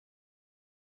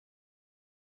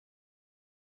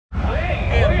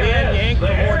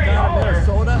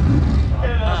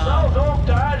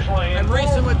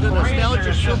the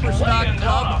Nostalgia Super Stock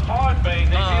Club.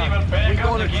 We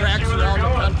go to tracks around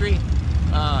the country.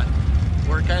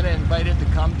 We're kind of invited to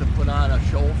come to put on a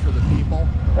show for the people.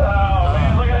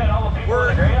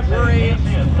 We're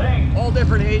all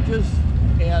different ages,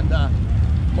 and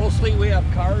mostly we have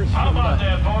cars from the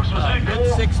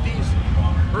mid-60s,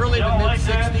 early to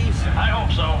mid-60s. I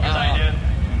hope so, because I did.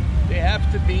 They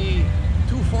have to be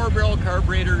 2 4-barrel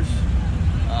carburetors.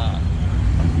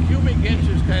 Cubic inch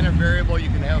is kind of variable. You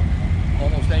can have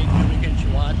almost any cubic inch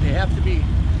you want. They have to be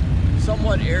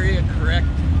somewhat era correct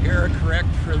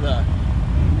for the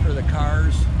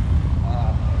cars.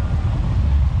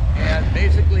 And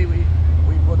basically we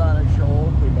put on a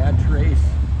show. We match race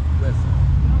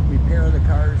we pair the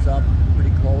cars up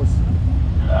pretty close.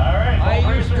 I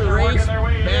used to race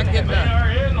back in the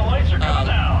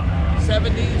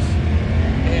 70s,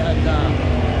 and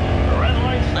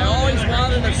I always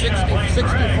wanted a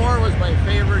 64 was my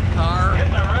favorite car.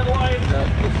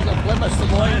 This is a Plymouth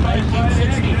Savoy,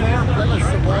 1964 Plymouth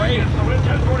Savoy.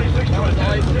 That was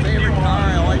always a favorite car.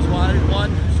 I always wanted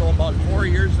one. So about 4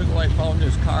 years ago I found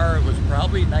this car. It was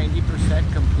probably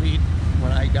 90% complete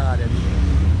when I got it.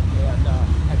 And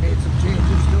I made some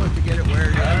changes to it to get it where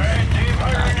it is. I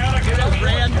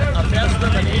ran a test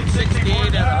of an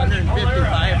 868 at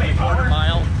 155.25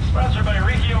 miles.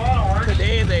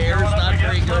 Today the air is not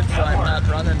very good, so I'm not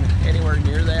running anywhere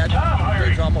near that.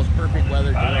 It's almost perfect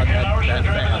weather to run that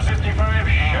fast.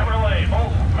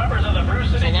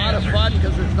 It's a lot of fun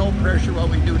because there's no pressure what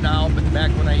we do now, but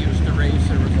back when I used to race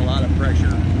there was a lot of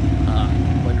pressure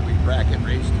when we bracket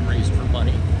raced and raced for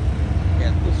money.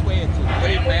 And this way it's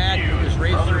laid back, you just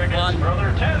race for fun. The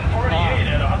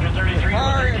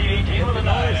car, if you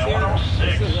notice here,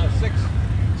 this is a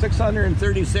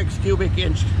 636 cubic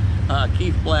inch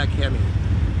Keith Black Hemi.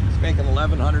 It's making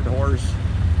 1,100 horse.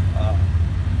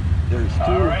 There's 2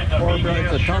 4-barrel,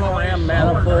 it's a tunnel ram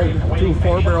manifold, 2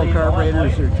 4-barrel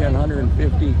carburetors, they're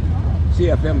 1,050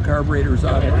 CFM carburetors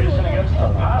on it.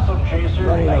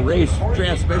 Running a race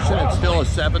transmission, it's still a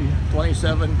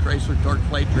 727 Chrysler Torque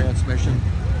Flight transmission.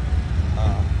 A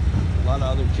lot of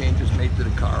other changes made to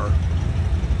the car.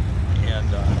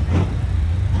 And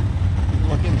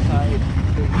look inside,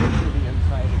 big picture of the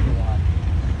inside of the lot.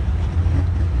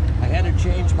 I had to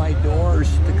change my doors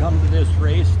to come to this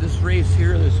race. This race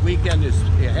here this weekend it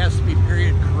has to be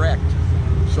period correct.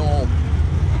 So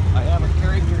I have a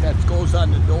character that goes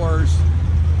on the doors.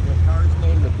 The car's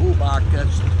named the Boobach.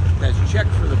 That's Czech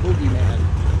for the boogeyman.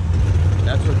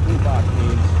 That's what Boobach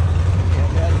means.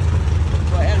 And then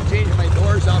so I had to change my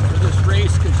doors out for this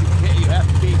race because you have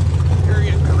to be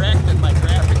period correct, and my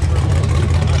graphics were a little too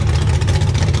hot.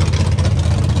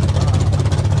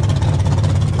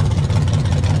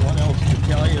 What else to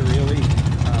tell you really?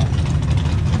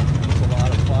 It's a lot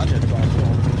of fun. It's also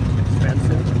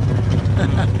expensive.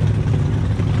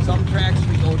 Some tracks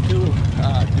we go to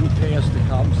do pay us to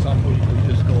come. Some we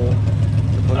just go to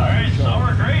put on the show.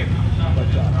 Sour grape. But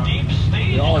Deep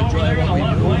stage we all enjoy what we do.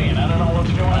 I don't know what's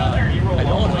going on there. I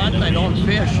don't hunt and I don't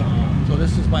fish, so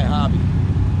this is my hobby.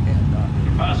 And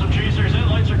Possum chasers in,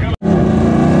 lights are coming.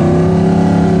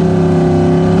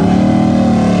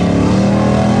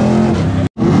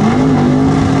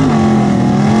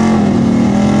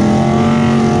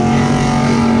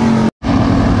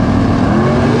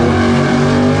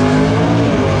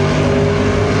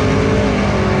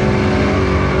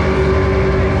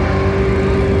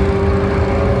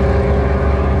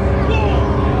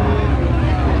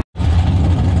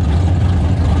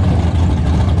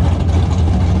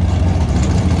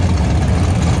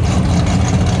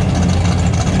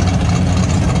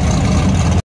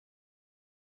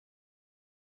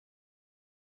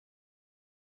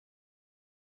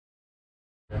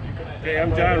 Okay,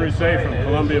 I'm John Rousset from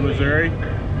Columbia, Missouri.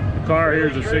 The car here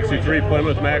is a 63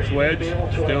 Plymouth Max Wedge,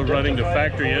 still running the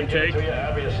factory intake.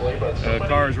 The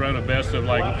car's run a best of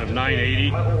like a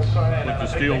 980 with the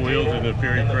steel wheels and the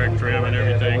period correct trim and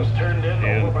everything.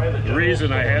 And the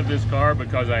reason I had this car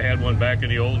because I had one back in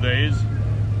the old days.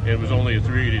 It was only a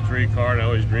 383 car, and I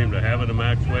always dreamed of having a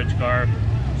Max Wedge car.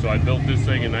 So I built this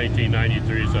thing in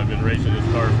 1993, so I've been racing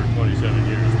this car for 27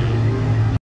 years now.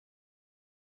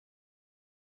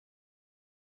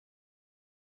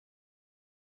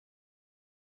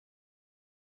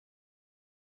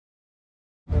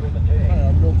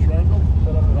 Milt schreindl,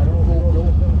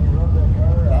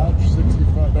 Dodge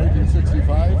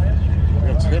 1965.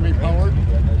 It's Hemi powered,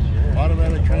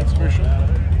 automatic transmission,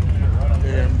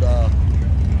 and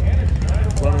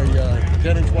run a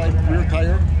 10-inch wide rear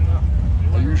tire.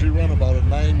 I usually run about a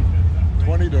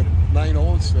 920 to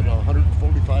 9.0 at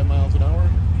 145 miles an hour,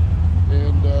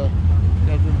 and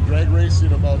I've been drag racing.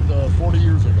 racing about 40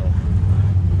 years ago.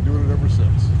 Been doing it ever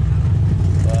since.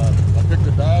 I picked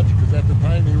a Dodge because at the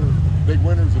time they were big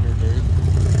winners in their day,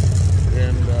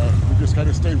 and we just kind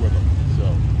of stayed with them.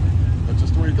 So that's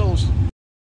just the way it goes.